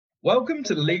Welcome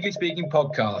to the Legally Speaking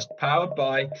podcast, powered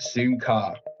by Kassoon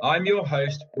Car. I'm your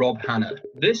host, Rob Hanna.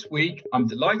 This week, I'm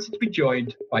delighted to be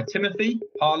joined by Timothy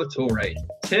Parlatore.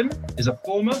 Tim is a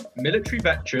former military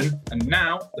veteran and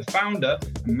now the founder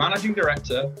and managing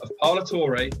director of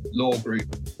Parlatore Law Group.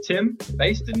 Tim,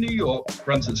 based in New York,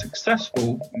 runs a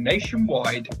successful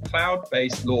nationwide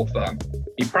cloud-based law firm.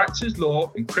 He practices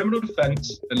law in criminal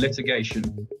defense and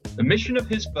litigation. The mission of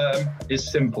his firm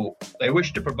is simple. They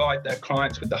wish to provide their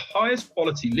clients with the highest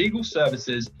quality legal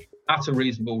services at a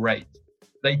reasonable rate.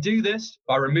 They do this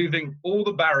by removing all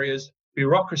the barriers,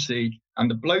 bureaucracy,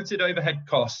 and the bloated overhead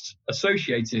costs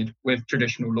associated with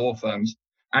traditional law firms,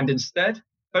 and instead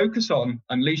focus on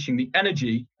unleashing the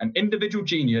energy and individual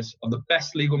genius of the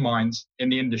best legal minds in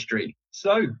the industry.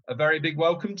 So, a very big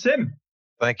welcome, Tim.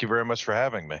 Thank you very much for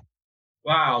having me.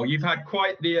 Wow, you've had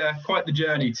quite the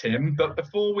journey, Tim. But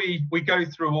before we go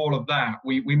through all of that,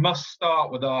 we must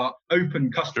start with our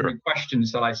open customary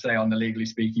questions that I say on the Legally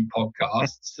Speaking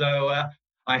podcast. So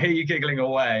I hear you giggling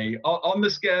away. On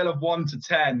the scale of 1 to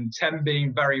 10, 10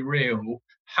 being very real,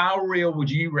 how real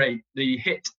would you rate the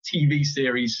hit TV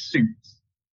series Suits?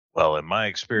 Well, in my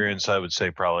experience, I would say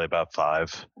probably about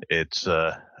 5. It's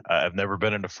I've never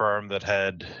been in a firm that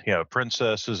had a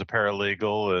princess as a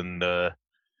paralegal and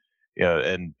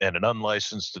and an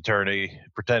unlicensed attorney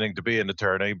pretending to be an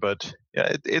attorney, but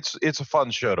it's a fun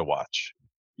show to watch.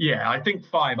 Yeah, I think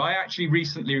 5. I actually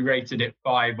recently rated it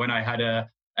 5 when I had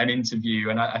an interview,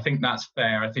 and I think that's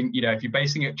fair. I think if you're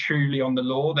basing it truly on the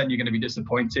law, then you're going to be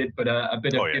disappointed, but a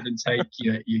bit of give and take,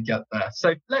 you get there.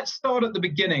 So let's start at the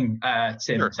beginning,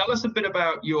 Tim. Sure. Tell us a bit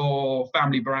about your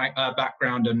family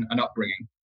background and upbringing.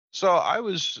 So I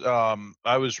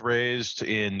was raised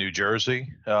in New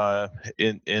Jersey,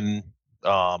 in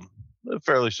a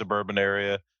fairly suburban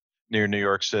area near New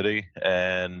York City,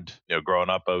 and growing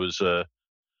up I was a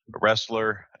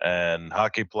wrestler and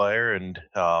hockey player, and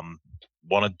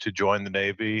wanted to join the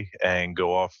Navy and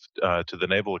go off to the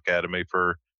Naval Academy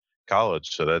for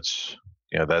college. So that's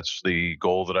the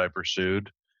goal that I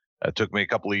pursued. It took me a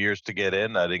couple of years to get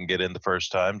in. I didn't get in the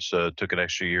first time, so it took an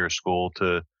extra year of school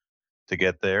to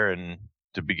get there and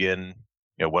to begin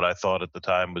what I thought at the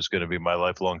time was going to be my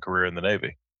lifelong career in the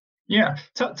Navy. Yeah.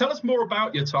 Tell us more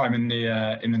about your time in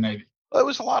the Navy. Well, it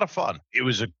was a lot of fun. It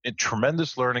was a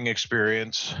tremendous learning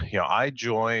experience. I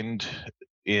joined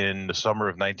in the summer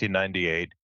of 1998,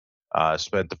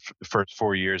 spent the first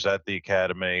 4 years at the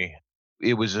academy.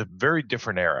 It was a very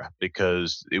different era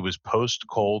because it was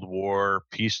post-Cold War,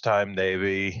 peacetime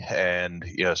Navy, and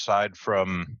aside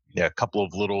from a couple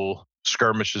of little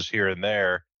skirmishes here and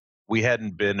there, we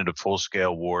hadn't been in a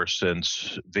full-scale war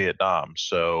since Vietnam.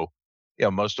 So,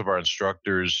 most of our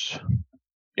instructors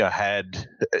had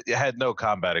no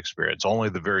combat experience, only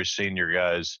the very senior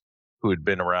guys who had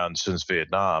been around since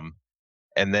Vietnam.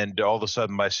 And then all of a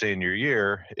sudden, my senior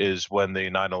year is when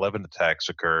the 9/11 attacks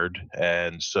occurred.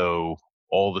 And so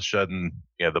all of a sudden,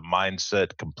 the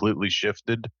mindset completely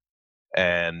shifted.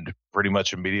 And pretty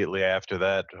much immediately after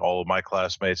that, all of my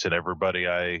classmates and everybody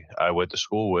I went to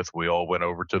school with, we all went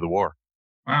over to the war.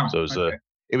 Wow. So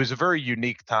it was a very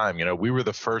unique time. We were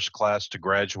the first class to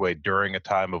graduate during a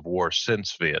time of war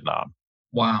since Vietnam.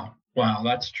 Wow.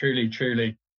 That's truly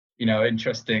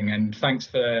interesting. And thanks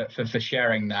for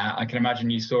sharing that. I can imagine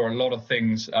you saw a lot of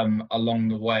things along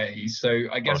the way. So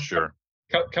I guess sure.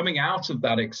 Coming out of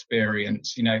that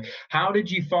experience, how did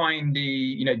you find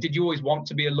did you always want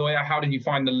to be a lawyer? How did you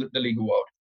find the legal world?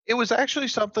 It was actually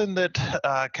something that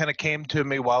kind of came to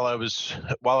me while I was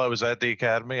at the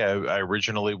academy. I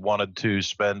originally wanted to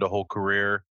spend a whole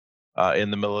career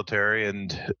in the military,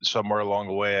 and somewhere along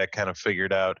the way, I kind of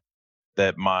figured out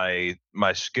that my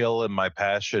skill and my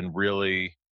passion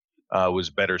really was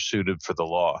better suited for the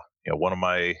law. One of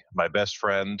my best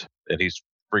friend, and he's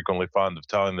frequently fond of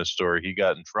telling this story, he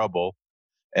got in trouble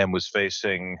and was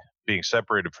facing being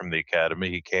separated from the academy.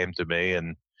 He came to me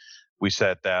and we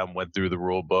sat down, went through the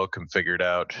rule book and figured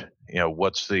out,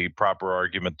 what's the proper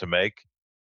argument to make.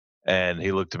 And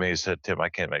he looked at me and said, "Tim, I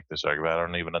can't make this argument. I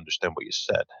don't even understand what you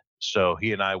said." So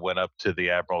he and I went up to the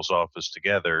admiral's office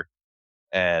together,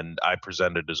 and I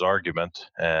presented his argument,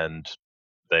 and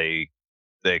they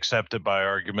accepted my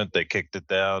argument. They kicked it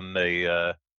down.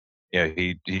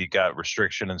 He got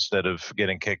restriction instead of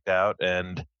getting kicked out.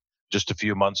 And just a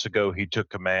few months ago, he took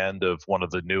command of one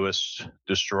of the newest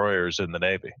destroyers in the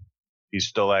Navy. He's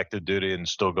still active duty and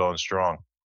still going strong.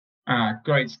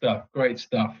 Great stuff.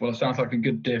 Well, it sounds like a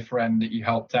good dear friend that you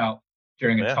helped out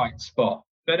during a tight spot.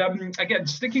 But again,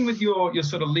 sticking with your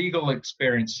sort of legal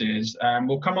experiences,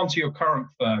 we'll come on to your current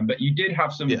firm, but you did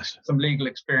have some legal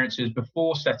experiences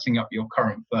before setting up your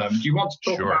current firm. Do you want to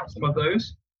talk about some of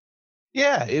those?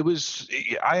 Yeah, it was.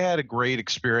 I had a great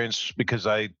experience because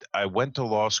I went to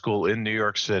law school in New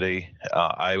York City.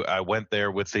 I went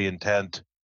there with the intent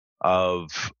of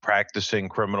practicing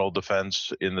criminal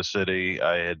defense in the city.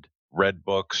 I had read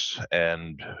books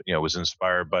and was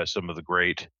inspired by some of the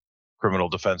great criminal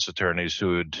defense attorneys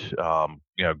who had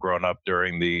grown up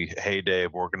during the heyday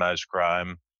of organized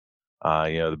crime.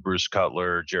 The Bruce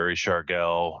Cutler, Jerry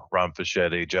Shargell, Ron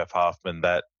Fischetti, Jeff Hoffman,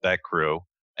 that crew.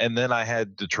 And then I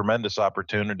had the tremendous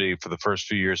opportunity for the first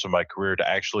few years of my career to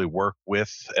actually work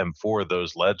with and for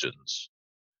those legends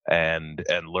and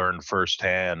learn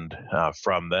firsthand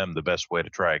from them the best way to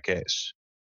try a case.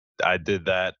 I did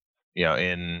that,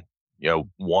 in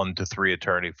 1 to 3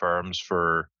 attorney firms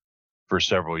for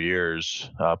several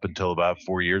years up until about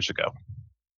 4 years ago.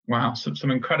 Wow,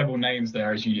 some incredible names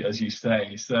there, as you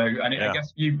say. So, and I Yeah.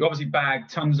 guess you've obviously bagged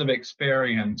tons of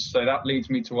experience. So that leads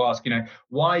me to ask,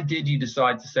 why did you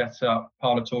decide to set up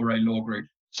Parlatore Law Group?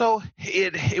 So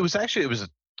it was a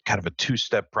kind of a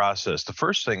two-step process. The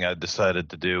first thing I decided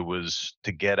to do was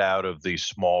to get out of the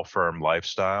small firm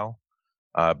lifestyle,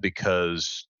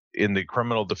 because in the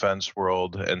criminal defense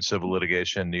world and civil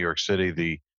litigation in New York City,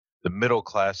 the middle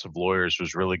class of lawyers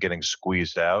was really getting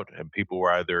squeezed out, and people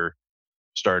were either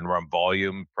starting to run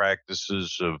volume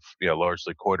practices of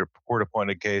largely court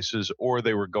appointed cases, or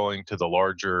they were going to the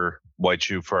larger white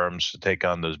shoe firms to take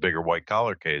on those bigger white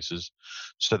collar cases.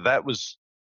 So that was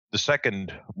the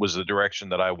second was the direction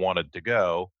that I wanted to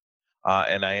go,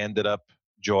 and I ended up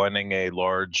joining a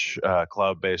large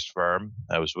cloud-based firm.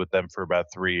 I was with them for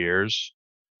about 3 years.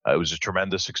 It was a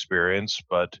tremendous experience,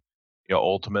 but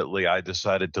ultimately I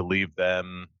decided to leave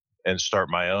them and start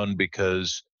my own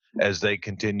because as they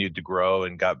continued to grow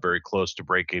and got very close to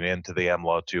breaking into the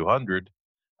MLaw 200,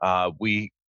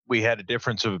 we had a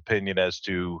difference of opinion as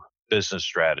to business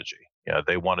strategy.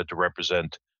 They wanted to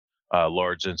represent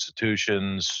large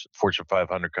institutions, Fortune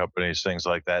 500 companies, things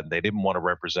like that. And they didn't want to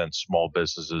represent small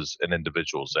businesses and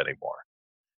individuals anymore.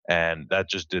 And that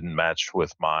just didn't match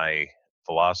with my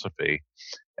philosophy.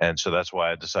 And so that's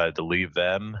why I decided to leave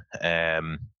them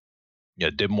and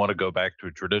didn't want to go back to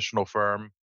a traditional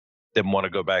firm, didn't want to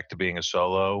go back to being a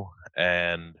solo.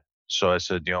 And so I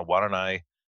said, why don't I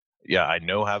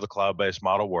know how the cloud based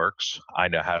model works. I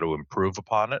know how to improve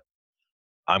upon it.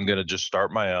 I'm going to just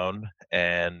start my own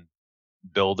and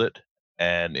build it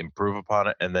and improve upon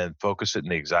it and then focus it in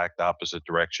the exact opposite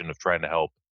direction of trying to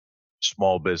help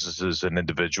small businesses and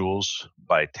individuals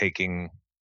by taking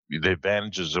the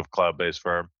advantages of cloud-based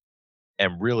firm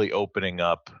and really opening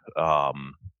up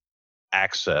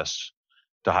access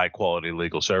to high quality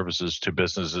legal services to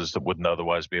businesses that wouldn't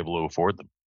otherwise be able to afford them.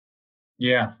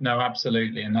 Yeah, no,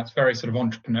 absolutely. And that's very sort of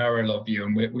entrepreneurial of you.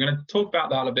 And we're going to talk about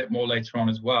that a bit more later on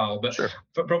as well. But Sure.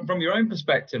 from your own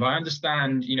perspective, I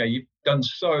understand, you've done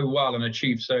so well and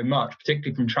achieved so much,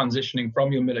 particularly from transitioning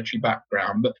from your military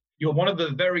background. But you're one of the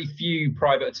very few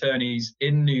private attorneys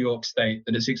in New York State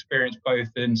that has experienced both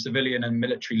in civilian and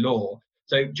military law.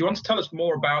 So do you want to tell us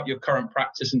more about your current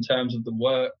practice in terms of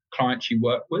the clients you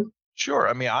work with? Sure.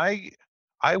 I mean,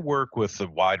 I work with a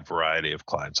wide variety of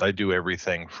clients. I do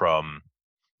everything from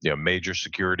major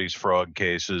securities fraud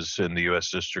cases in the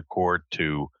U.S. District Court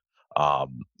to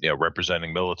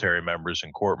representing military members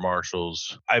and court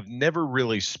martials. I've never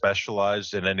really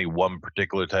specialized in any one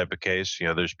particular type of case.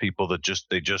 There's people that just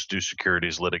do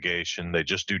securities litigation, they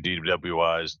just do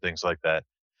DWIs, things like that.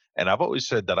 And I've always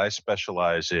said that I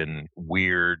specialize in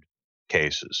weird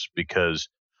cases because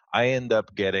I end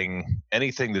up getting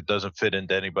anything that doesn't fit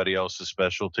into anybody else's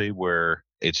specialty where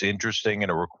it's interesting and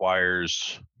it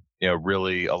requires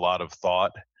really a lot of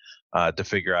thought to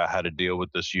figure out how to deal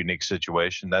with this unique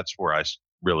situation. That's where I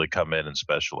really come in and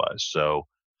specialize. So,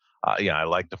 I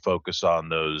like to focus on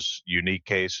those unique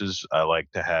cases. I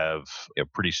like to have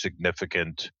pretty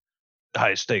significant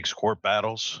high stakes court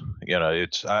battles.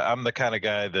 I'm the kind of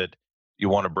guy that you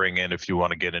want to bring in if you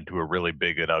want to get into a really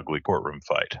big and ugly courtroom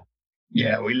fight.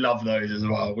 Yeah, we love those as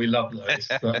well. We love those.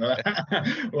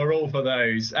 We're all for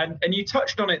those. And you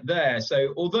touched on it there.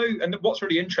 So and what's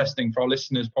really interesting for our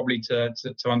listeners probably to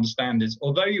understand is,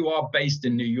 although you are based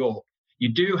in New York, you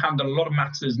do handle a lot of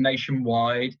matters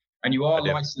nationwide, and you are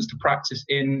licensed to practice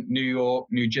in New York,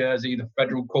 New Jersey, the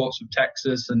federal courts of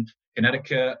Texas and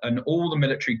Connecticut, and all the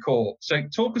military courts. So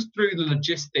talk us through the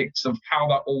logistics of how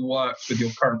that all works with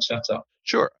your current setup.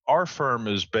 Sure. Our firm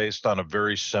is based on a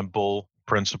very simple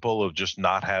principle of just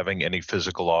not having any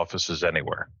physical offices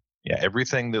anywhere. Yeah,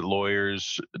 everything that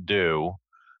lawyers do,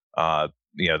 that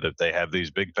they have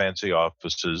these big fancy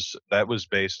offices, that was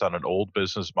based on an old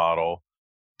business model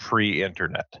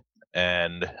pre-internet.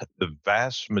 And the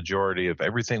vast majority of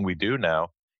everything we do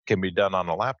now can be done on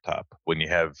a laptop when you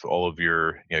have all of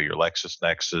your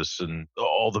LexisNexis and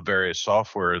all the various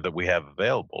software that we have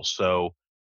available. So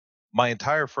my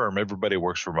entire firm, everybody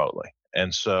works remotely.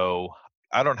 And so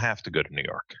I don't have to go to New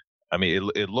York. I mean,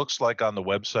 it looks like on the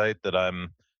website that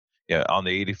I'm on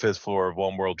the 85th floor of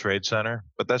One World Trade Center,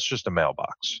 but that's just a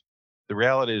mailbox. The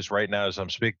reality is, right now, as I'm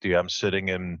speaking to you, I'm sitting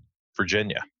in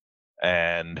Virginia,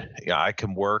 and I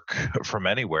can work from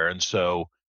anywhere. And so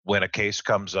when a case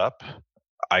comes up,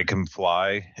 I can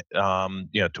fly,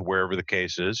 to wherever the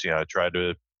case is. I tried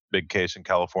a big case in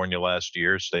California last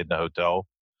year, stayed in a hotel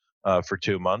for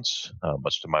 2 months,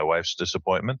 much to my wife's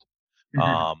disappointment.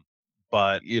 Mhm.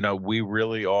 But we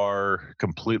really are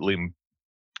completely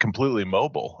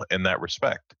mobile in that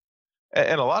respect.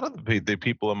 And a lot of the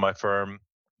people in my firm,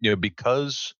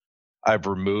 because I've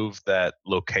removed that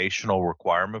locational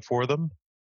requirement for them,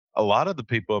 a lot of the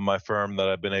people in my firm that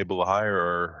I've been able to hire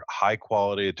are high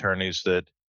quality attorneys that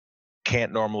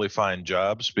can't normally find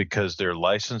jobs because their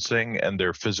licensing and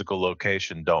their physical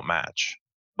location don't match.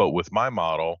 But with my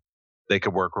model, they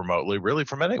could work remotely really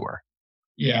from anywhere.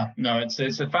 Yeah, no, it's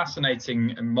a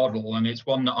fascinating model, and it's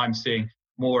one that I'm seeing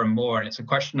more and more. And it's a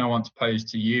question I want to pose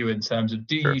to you in terms of: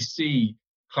 do Sure. you see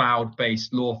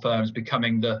cloud-based law firms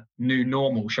becoming the new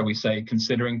normal, shall we say,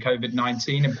 considering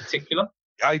COVID-19 in particular?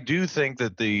 I do think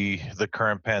that the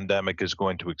current pandemic is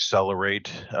going to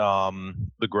accelerate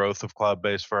the growth of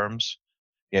cloud-based firms.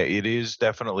 Yeah, it is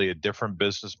definitely a different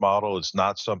business model. It's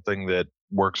not something that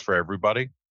works for everybody.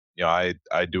 I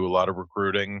do a lot of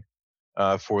recruiting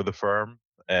for the firm,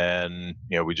 and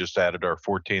we just added our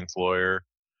 14th lawyer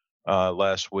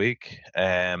last week.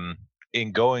 And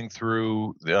in going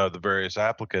through the various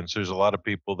applicants, there's a lot of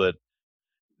people that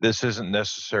this isn't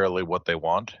necessarily what they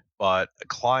want, but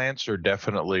clients are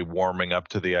definitely warming up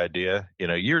to the idea.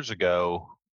 Years ago,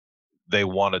 they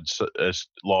wanted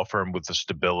law firm with the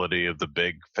stability of the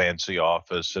big fancy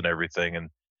office and everything,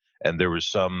 and there was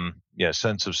some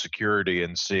sense of security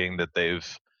in seeing that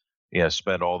they've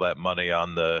spent all that money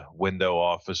on the window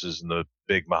offices and the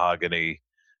big mahogany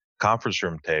conference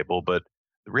room table. But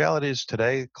the reality is,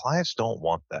 today clients don't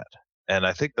want that, and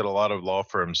I think that a lot of law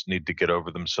firms need to get over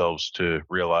themselves to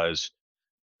realize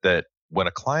that when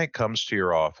a client comes to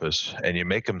your office and you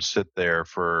make them sit there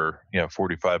for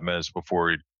 45 minutes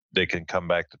before they can come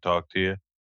back to talk to you,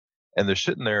 and they're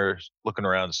sitting there looking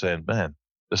around and saying, man,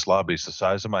 this lobby's the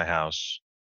size of my house,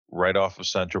 right off of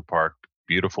Central Park,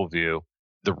 beautiful view.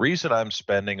 The reason I'm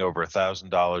spending over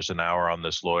 $1,000 an hour on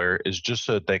this lawyer is just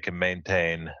so that they can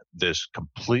maintain this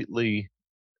completely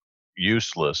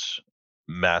useless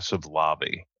massive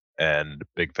lobby and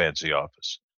big fancy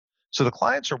office. So the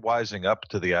clients are wising up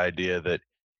to the idea that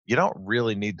you don't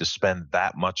really need to spend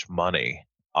that much money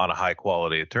on a high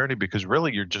quality attorney, because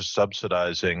really you're just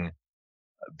subsidizing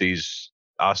these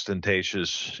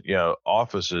ostentatious,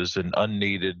 offices and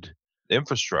unneeded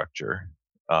infrastructure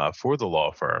for the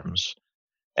law firms.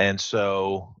 And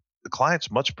so the clients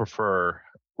much prefer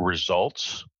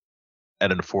results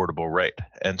at an affordable rate.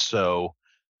 And so,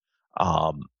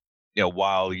 um,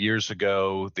 while years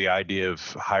ago the idea of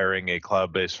hiring a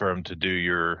cloud-based firm to do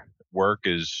your work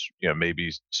is,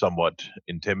 maybe somewhat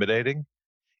intimidating,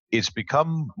 it's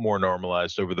become more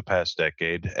normalized over the past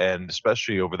decade, and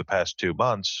especially over the past 2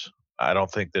 months. I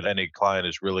don't think that any client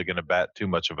is really going to bat too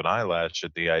much of an eyelash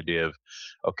at the idea of,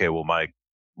 okay, well, my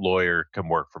lawyer can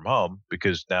work from home,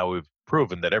 because now we've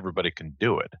proven that everybody can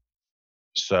do it.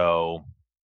 So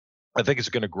I think it's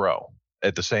going to grow.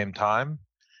 At the same time,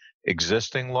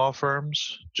 existing law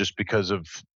firms, just because of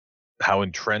how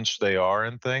entrenched they are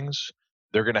in things,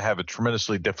 they're going to have a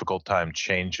tremendously difficult time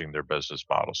changing their business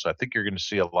model. So I think you're going to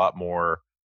see a lot more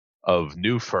of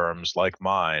new firms like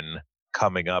mine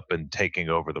coming up and taking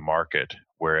over the market,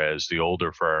 whereas the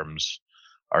older firms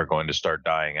are going to start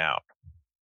dying out.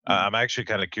 I'm actually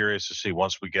kind of curious to see,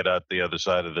 once we get out the other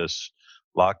side of this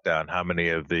lockdown, how many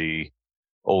of the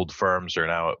old firms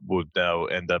would now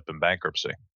end up in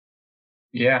bankruptcy.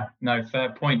 Yeah, no,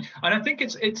 fair point. And I think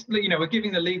it's we're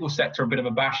giving the legal sector a bit of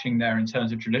a bashing there in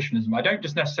terms of traditionalism. I don't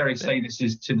just necessarily Yeah. say this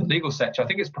is to the legal sector. I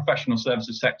think it's professional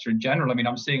services sector in general. I mean,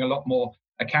 I'm seeing a lot more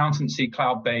accountancy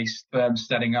cloud-based firms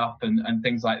setting up and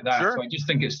things like that. So Sure. I just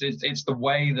think it's the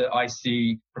way that I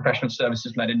see professional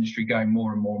services-led industry going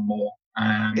more and more and more.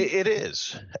 It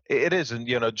is. It is. And,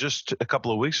 just a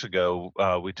couple of weeks ago,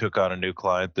 we took on a new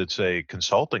client that's a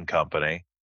consulting company.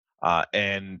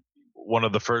 And one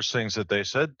of the first things that they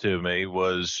said to me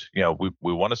was, we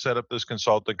want to set up this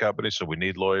consulting company, so we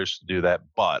need lawyers to do that.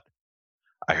 But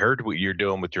I heard what you're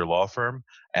doing with your law firm,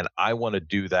 and I want to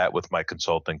do that with my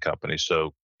consulting company.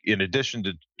 So in addition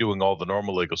to doing all the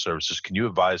normal legal services, can you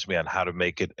advise me on how to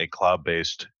make it a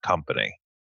cloud-based company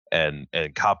and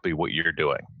copy what you're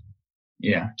doing?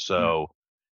 Yeah. So,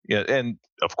 yeah, and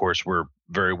of course, we're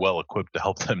very well equipped to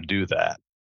help them do that.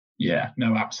 Yeah,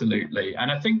 no, absolutely.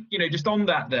 And I think, just on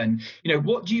that then,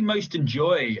 what do you most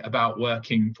enjoy about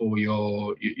working for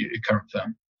your current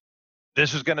firm?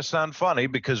 This is going to sound funny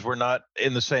because we're not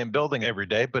in the same building every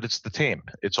day, but it's the team.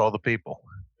 It's all the people.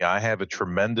 Yeah, I have a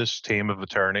tremendous team of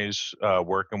attorneys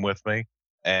working with me,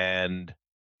 and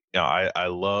I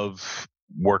love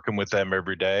working with them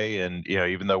every day. And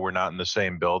even though we're not in the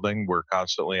same building, we're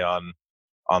constantly on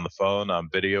the phone, on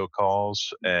video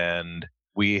calls, and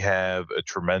we have a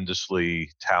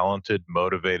tremendously talented,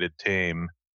 motivated team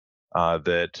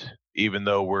that, even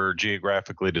though we're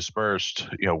geographically dispersed,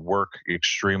 work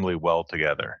extremely well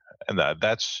together. And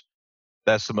that's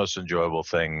the most enjoyable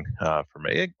thing for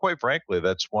me. And quite frankly,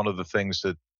 that's one of the things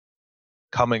that,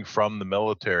 coming from the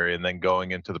military and then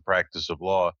going into the practice of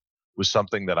law, was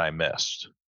something that I missed.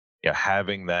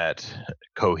 Having that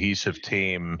cohesive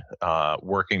team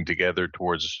working together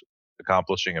towards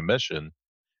accomplishing a mission,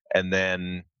 and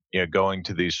then going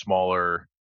to these smaller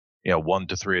 1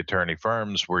 to 3 attorney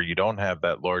firms where you don't have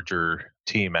that larger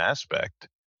team aspect,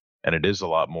 and it is a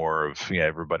lot more of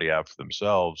everybody out for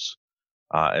themselves.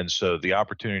 And so the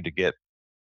opportunity to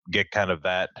get kind of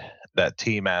that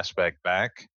team aspect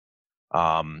back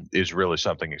is really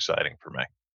something exciting for me.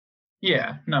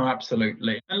 Yeah, no,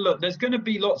 absolutely. And look, there's going to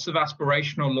be lots of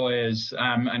aspirational lawyers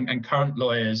and current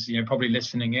lawyers, probably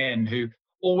listening in, who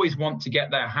always want to get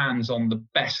their hands on the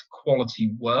best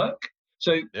quality work.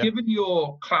 So, Yeah. given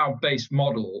your cloud-based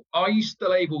model, are you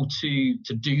still able to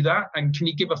do that? And can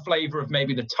you give a flavor of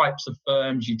maybe the types of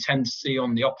firms you tend to see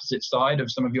on the opposite side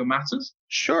of some of your matters?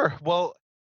 Sure. Well,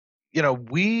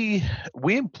 we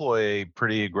employ a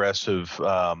pretty aggressive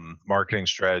marketing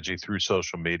strategy through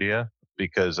social media,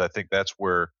 because I think that's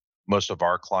where most of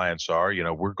our clients are.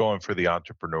 We're going for the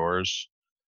entrepreneurs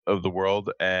of the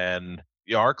world, and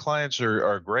our clients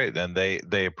are great, and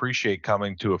they appreciate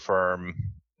coming to a firm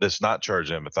that's not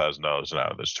charging them $1,000 an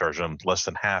hour, that's charging them less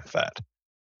than half that,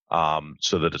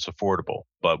 so that it's affordable.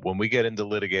 But when we get into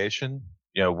litigation,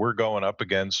 we're going up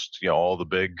against all the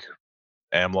big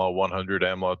AmLaw 100,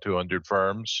 AmLaw 200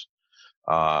 firms.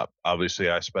 Obviously,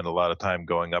 I spend a lot of time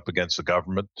going up against the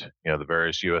government, the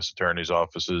various U.S. attorneys'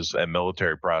 offices and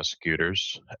military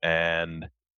prosecutors, and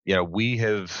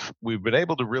we've been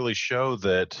able to really show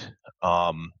that,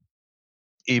 um,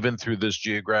 even through this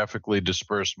geographically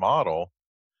dispersed model,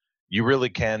 you really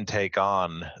can take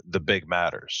on the big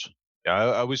matters. I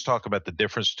always talk about the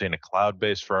difference between a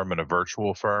cloud-based firm and a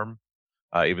virtual firm,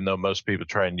 even though most people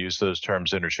try and use those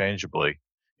terms interchangeably.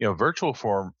 Virtual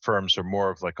firms are more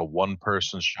of like a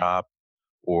one-person shop,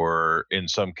 or in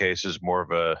some cases, more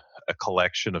of a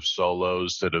collection of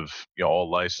solos that have all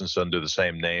licensed under the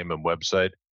same name and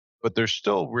website. But there's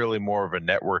still really more of a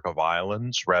network of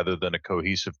islands rather than a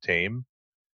cohesive team.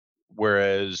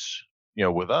 Whereas,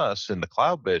 with us in the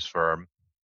cloud-based firm,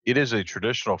 it is a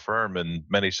traditional firm in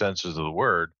many senses of the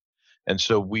word, and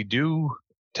so we do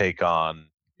take on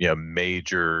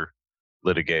major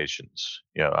litigations.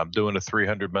 I'm doing a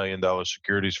 $300 million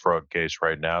securities fraud case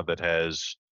right now that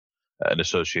has an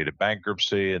associated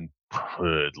bankruptcy and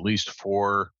at least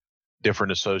 4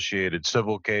 different associated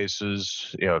civil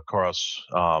cases, across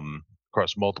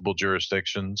multiple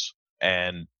jurisdictions,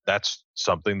 and that's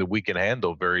something that we can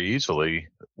handle very easily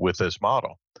with this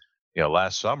model.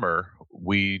 Last summer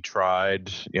we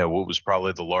tried, what was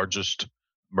probably the largest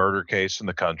murder case in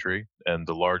the country and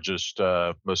the largest,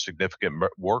 most significant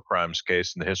war crimes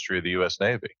case in the history of the U.S.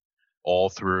 Navy, all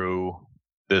through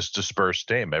this dispersed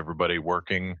team, everybody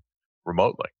working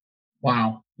remotely.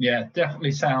 Wow. Yeah,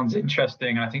 definitely sounds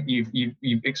interesting. I think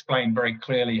you've explained very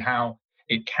clearly how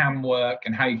it can work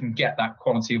and how you can get that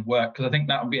quality of work, because I think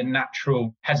that would be a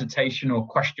natural hesitation or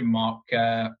question mark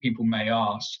people may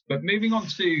ask. But moving on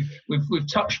to,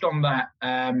 we've touched on that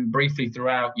briefly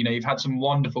throughout. You've had some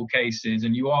wonderful cases,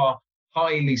 and you are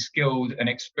highly skilled and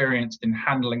experienced in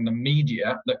handling the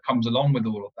media that comes along with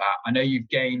all of that. I know you've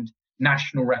gained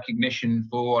national recognition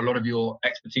for a lot of your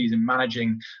expertise in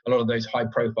managing a lot of those high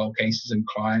profile cases and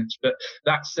clients. But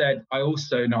that said, I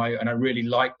also know, and I really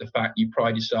like the fact you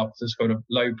pride yourself as sort of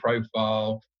low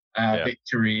profile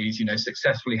victories,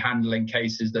 successfully handling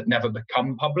cases that never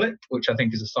become public, which I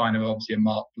think is a sign of obviously a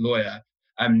marked lawyer.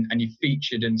 And you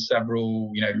featured in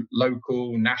several,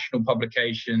 local, national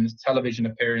publications, television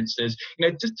appearances.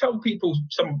 Just tell people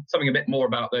something a bit more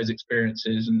about those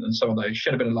experiences and some of those,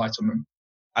 shed a bit of light on them.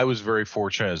 I was very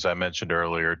fortunate, as I mentioned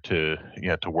earlier, to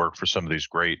work for some of these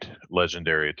great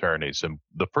legendary attorneys. And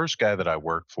the first guy that I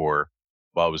worked for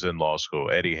while I was in law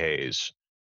school, Eddie Hayes,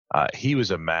 he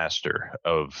was a master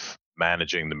of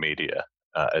managing the media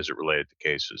as it related to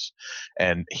cases,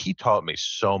 and he taught me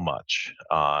so much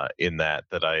in that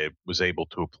I was able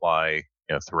to apply,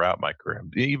 throughout my career,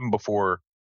 even before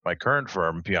my current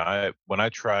firm. When I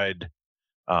tried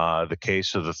the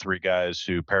case of the three guys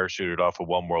who parachuted off of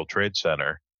One World Trade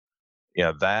Center,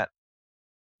 that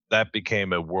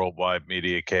became a worldwide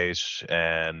media case.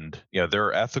 And there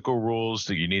are ethical rules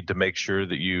that you need to make sure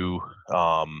that you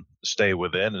stay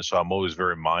within, and so I'm always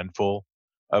very mindful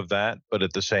of that. But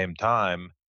at the same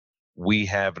time, we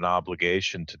have an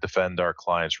obligation to defend our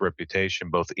client's reputation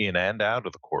both in and out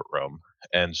of the courtroom.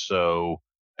 And so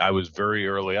I was very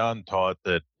early on taught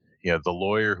that the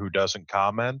lawyer who doesn't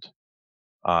comment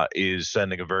is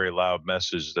sending a very loud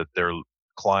message that their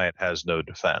client has no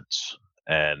defense,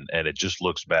 and it just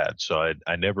looks bad. So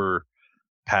I never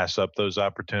pass up those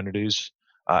opportunities.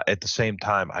 At the same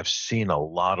time, I've seen a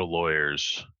lot of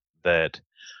lawyers that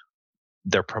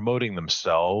they're promoting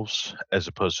themselves as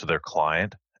opposed to their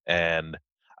client. And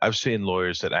I've seen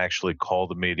lawyers that actually call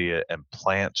the media and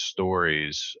plant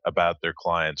stories about their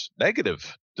clients,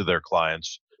 negative to their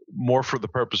clients, more for the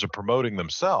purpose of promoting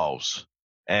themselves.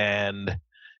 And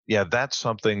that's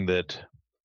something that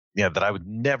I would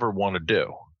never want to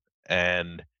do.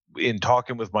 And in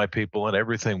talking with my people and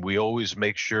everything, we always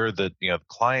make sure that the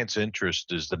client's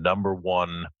interest is the number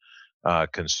one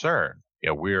concern.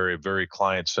 We're a very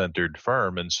client-centered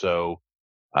firm, and so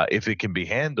if it can be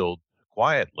handled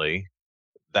quietly,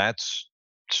 that's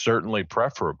certainly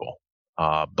preferable.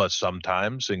 But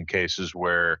sometimes, in cases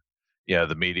where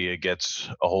the media gets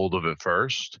a hold of it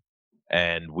first,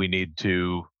 and we need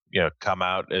to come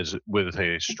out as with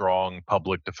a strong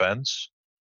public defense,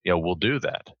 we'll do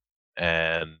that.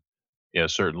 And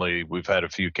certainly we've had a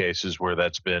few cases where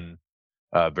that's been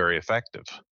very effective.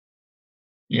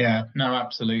 Yeah, no,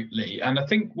 absolutely. And I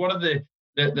think one of the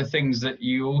things that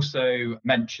you also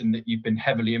mentioned that you've been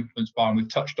heavily influenced by, and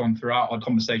we've touched on throughout our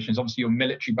conversation, is obviously your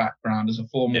military background as a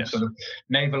former Yes. sort of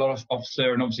naval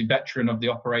officer and obviously veteran of the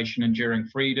Operation Enduring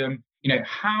Freedom.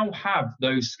 How have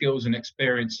those skills and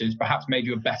experiences perhaps made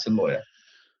you a better lawyer?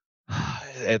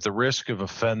 At the risk of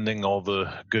offending all the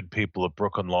good people at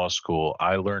Brooklyn Law School,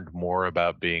 I learned more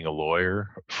about being a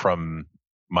lawyer from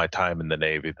my time in the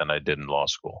Navy than I did in law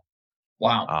school.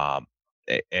 Wow. Um,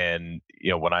 and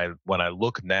when I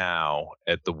look now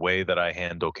at the way that I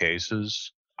handle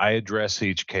cases, I address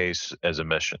each case as a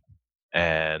mission,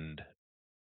 and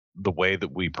the way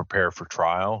that we prepare for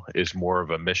trial is more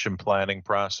of a mission planning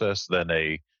process than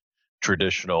a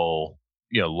traditional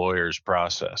lawyer's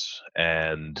process.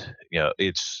 And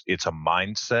it's a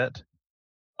mindset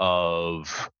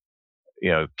of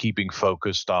keeping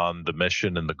focused on the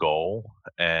mission and the goal,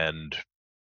 and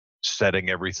setting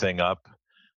everything up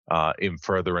in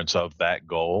furtherance of that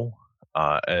goal,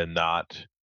 and not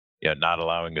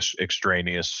allowing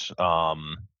extraneous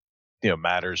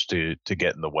matters to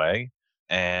get in the way.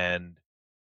 And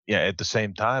at the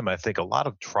same time, I think a lot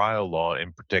of trial law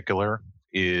in particular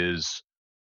is,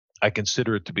 I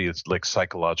consider it to be like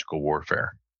psychological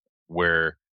warfare,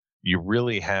 where you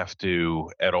really have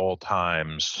to at all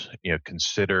times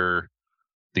consider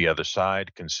the other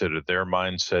side, consider their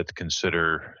mindset,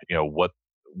 consider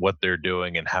what they're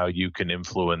doing and how you can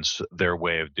influence their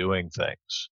way of doing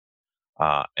things.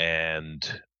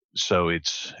 And so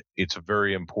it's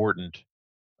very important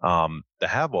to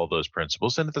have all those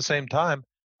principles. And at the same time,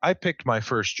 I picked my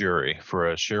first jury for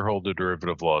a shareholder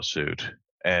derivative lawsuit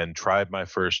and tried my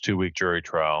first 2-week jury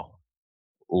trial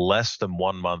less than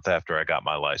 1 month after I got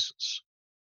my license.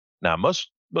 Now, most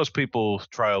people,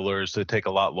 trial lawyers, they take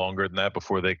a lot longer than that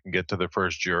before they can get to their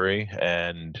first jury.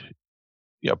 And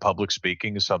public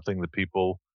speaking is something that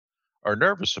people are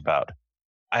nervous about.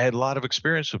 I had a lot of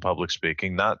experience with public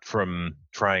speaking, not from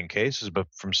trying cases, but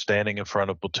from standing in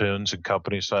front of platoons and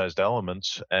company-sized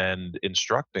elements and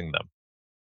instructing them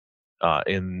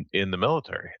in the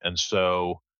military. And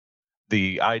so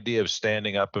the idea of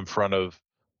standing up in front of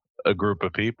a group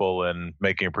of people and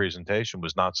making a presentation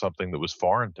was not something that was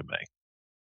foreign to me.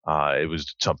 It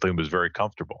was something that was very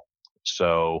comfortable.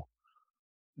 So,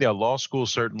 law school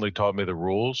certainly taught me the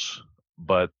rules,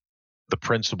 but the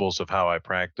principles of how I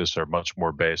practice are much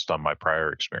more based on my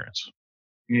prior experience.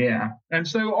 Yeah. And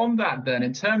so on that then,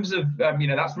 in terms of,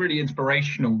 that's really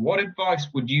inspirational. What advice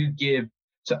would you give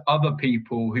to other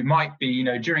people who might be,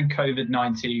 during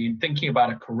COVID-19 thinking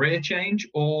about a career change,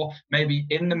 or maybe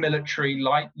in the military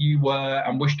like you were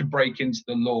and wish to break into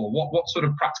the law? What sort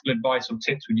of practical advice or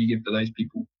tips would you give to those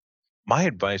people? My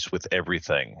advice with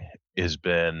everything has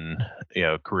been,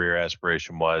 career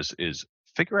aspiration wise, is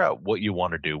figure out what you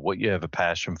want to do, what you have a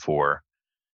passion for,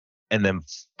 and then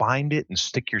find it and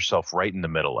stick yourself right in the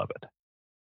middle of it.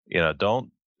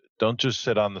 Don't just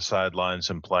sit on the sidelines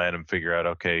and plan and figure out,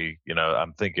 okay,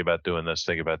 I'm thinking about doing this,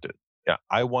 thinking about it. Yeah,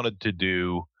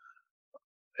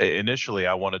 initially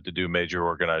I wanted to do major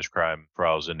organized crime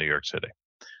trials in New York City.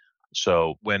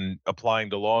 So when applying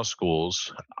to law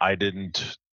schools, I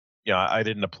didn't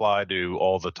apply to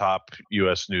all the top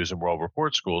US News and World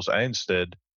Report schools. I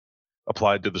instead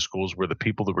applied to the schools where the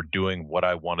people that were doing what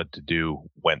I wanted to do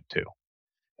went to.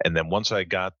 And then once I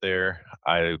got there,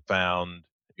 I found,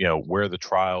 where the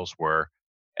trials were,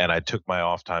 and I took my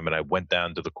off time and I went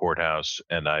down to the courthouse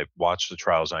and I watched the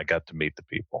trials and I got to meet the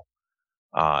people.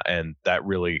 And that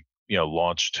really,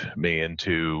 launched me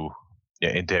into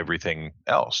everything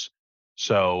else.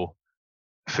 So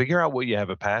figure out what you have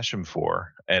a passion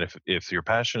for, and if your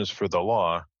passion is for the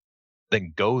law,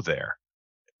 then go there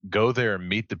and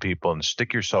meet the people and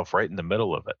stick yourself right in the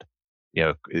middle of it.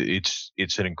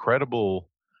 It's an incredible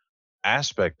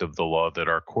aspect of the law that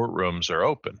our courtrooms are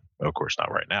open. Of course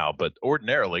not right now, but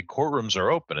ordinarily courtrooms are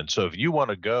open. And so if you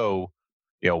want to go,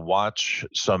 watch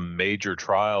some major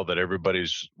trial that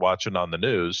everybody's watching on the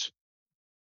news,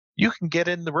 you can get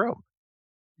in the room.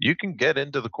 You can get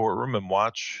into the courtroom and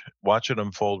watch it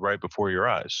unfold right before your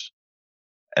eyes.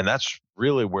 And that's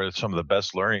really where some of the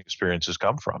best learning experiences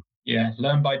come from. Yeah,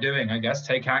 learn by doing, I guess.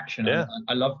 Take action. Yeah.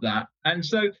 I love that. And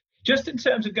so, just in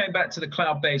terms of going back to the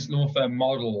cloud-based law firm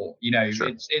model, Sure.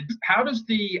 it's how does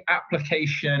the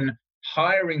application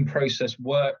hiring process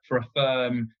work for a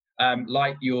firm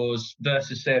like yours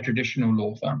versus, say, a traditional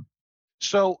law firm?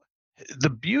 So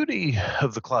the beauty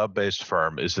of the cloud-based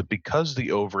firm is that because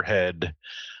the overhead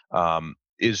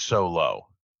is so low,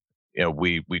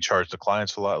 we charge the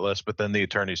clients a lot less, but then the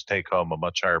attorneys take home a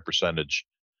much higher percentage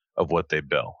of what they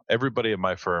bill. Everybody in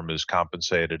my firm is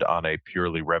compensated on a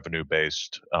purely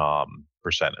revenue-based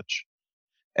percentage.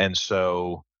 And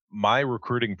so my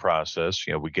recruiting process,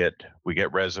 we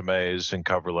get resumes and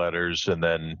cover letters, and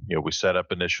then we set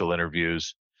up initial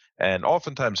interviews. And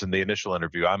oftentimes in the initial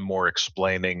interview, I'm more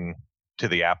explaining to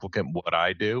the applicant what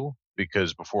I do,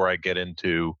 because before I get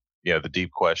into the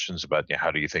deep questions about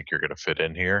how do you think you're going to fit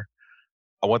in here,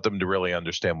 I want them to really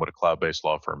understand what a cloud-based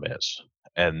law firm is.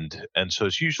 And so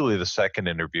it's usually the second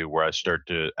interview where I start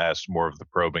to ask more of the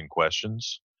probing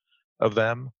questions of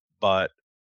them. But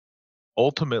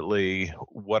ultimately,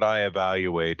 what I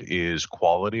evaluate is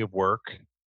quality of work,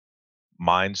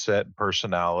 mindset,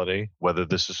 personality, whether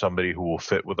this is somebody who will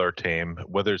fit with our team,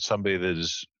 whether it's somebody that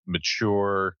is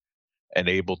mature and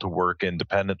able to work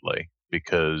independently.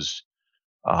 Because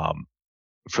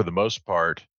for the most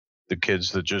part, the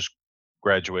kids that just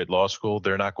graduate law school,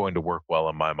 they're not going to work well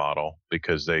in my model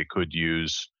because they could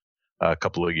use a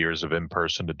couple of years of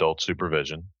in-person adult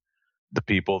supervision. The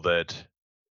people that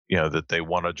that they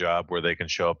want a job where they can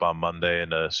show up on Monday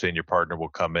and a senior partner will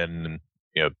come in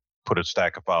and put a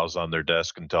stack of files on their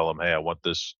desk and tell them, hey, I want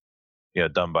this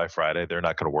done by Friday. They're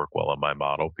not going to work well in my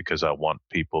model, because I want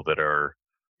people that are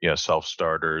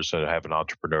self-starters and have an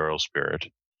entrepreneurial spirit.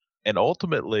 And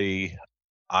ultimately,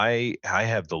 I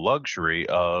have the luxury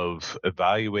of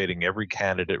evaluating every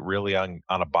candidate really on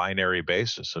a binary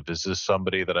basis of, is this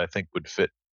somebody that I think would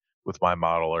fit with my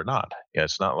model or not?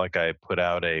 It's not like I put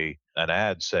out an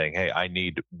ad saying, hey, I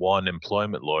need one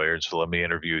employment lawyer, so let me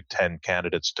interview 10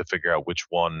 candidates to figure out which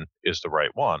one is the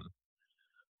right one.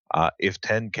 If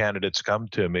 10 candidates come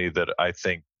to me that I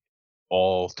think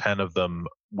all 10 of them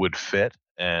would fit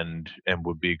and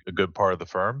would be a good part of the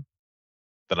firm,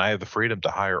 then I have the freedom to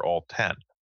hire all 10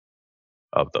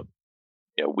 of them.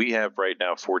 We have right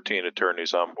now 14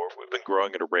 attorneys on board. We've been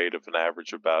growing at a rate of an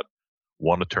average of about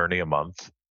one attorney a month.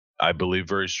 I believe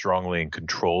very strongly in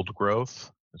controlled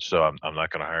growth. So I'm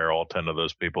not going to hire all 10 of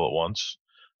those people at once,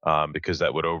 because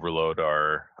that would overload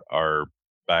our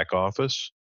back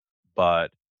office.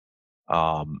 But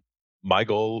my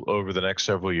goal over the next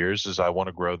several years is I want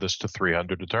to grow this to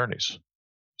 300 attorneys.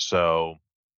 So,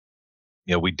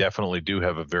 we definitely do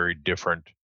have a very different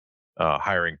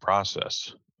hiring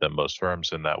process than most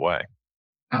firms in that way.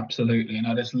 Absolutely. And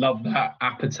I just love that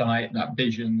appetite, that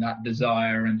vision, that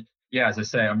desire. And yeah, as I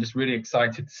say, I'm just really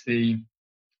excited to see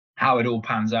how it all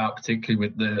pans out, particularly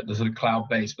with the sort of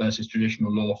cloud-based versus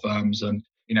traditional law firms, and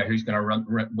who's going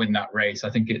to win that race. I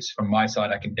think it's, from my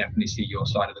side, I can definitely see your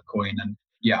side of the coin, and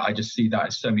yeah, I just see that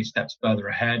as so many steps further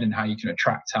ahead, and how you can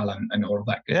attract talent and all of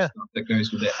that good stuff that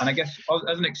goes with it. And I guess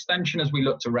as an extension, as we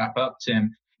look to wrap up,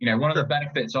 Tim, one of the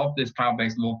benefits of this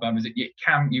cloud-based law firm is that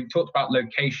you've talked about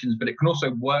locations, but it can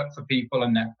also work for people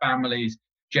and their families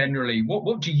generally.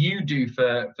 What do you do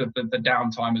for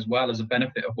downtime as well as a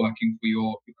benefit of working for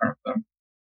your current firm?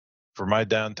 For my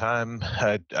downtime,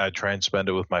 I try and spend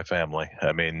it with my family.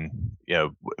 I mean,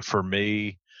 for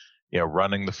me,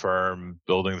 running the firm,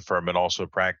 building the firm, and also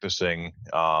practicing.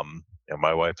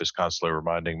 My wife is constantly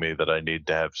reminding me that I need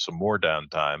to have some more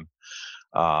downtime.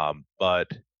 But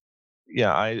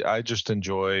yeah, I just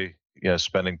enjoy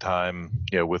spending time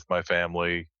with my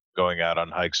family, going out on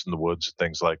hikes in the woods,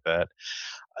 things like that.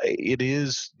 It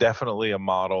is definitely a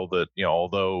model that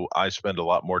although I spend a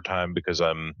lot more time because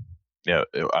I'm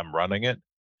running it.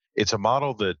 It's a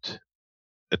model that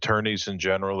attorneys in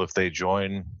general, if they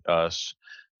join us,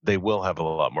 they will have a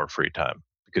lot more free time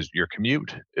because your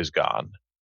commute is gone.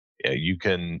 Yeah, you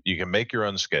can make your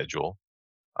own schedule.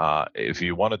 If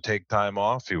you want to take time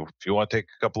off, if you want to take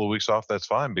a couple of weeks off, that's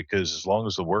fine because as long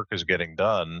as the work is getting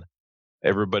done,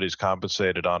 everybody's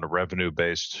compensated on a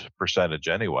revenue-based percentage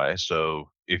anyway. So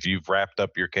if you've wrapped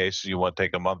up your case and you want to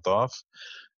take a month off,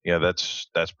 that's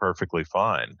perfectly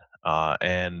fine.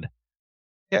 And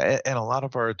yeah, and a lot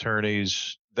of our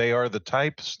attorneys, they are the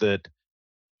types that,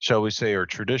 shall we say, are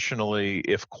traditionally,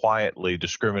 if quietly,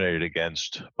 discriminated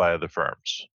against by other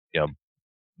firms.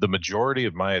 The majority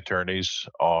of my attorneys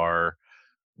are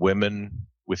women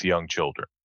with young children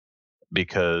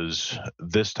because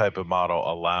this type of model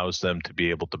allows them to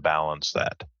be able to balance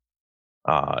that,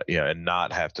 and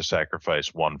not have to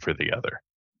sacrifice one for the other.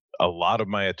 A lot of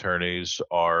my attorneys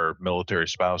are military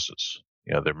spouses.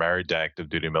 They're married to active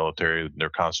duty military, and they're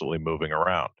constantly moving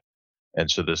around. And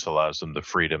so this allows them the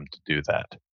freedom to do that.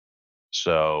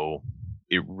 So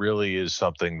it really is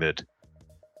something that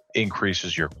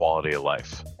increases your quality of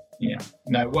life. Yeah,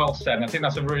 no, well said. I think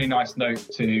that's a really nice note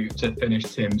to finish,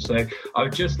 Tim. So I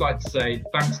would just like to say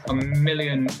thanks a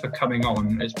million for coming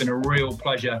on. It's been a real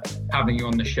pleasure having you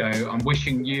on the show. I'm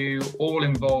wishing you all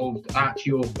involved at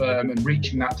your firm and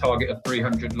reaching that target of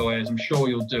 300 lawyers. I'm sure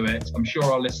you'll do it. I'm sure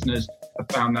our listeners have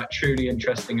found that truly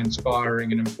interesting,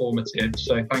 inspiring and informative.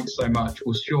 So thanks so much.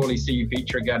 We'll surely see you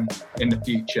feature again in the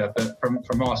future. But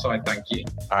from our side, thank you.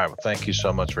 All right. Well, thank you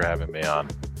so much for having me on.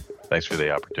 Thanks for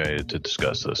the opportunity to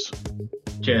discuss this.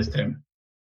 Cheers, Tim.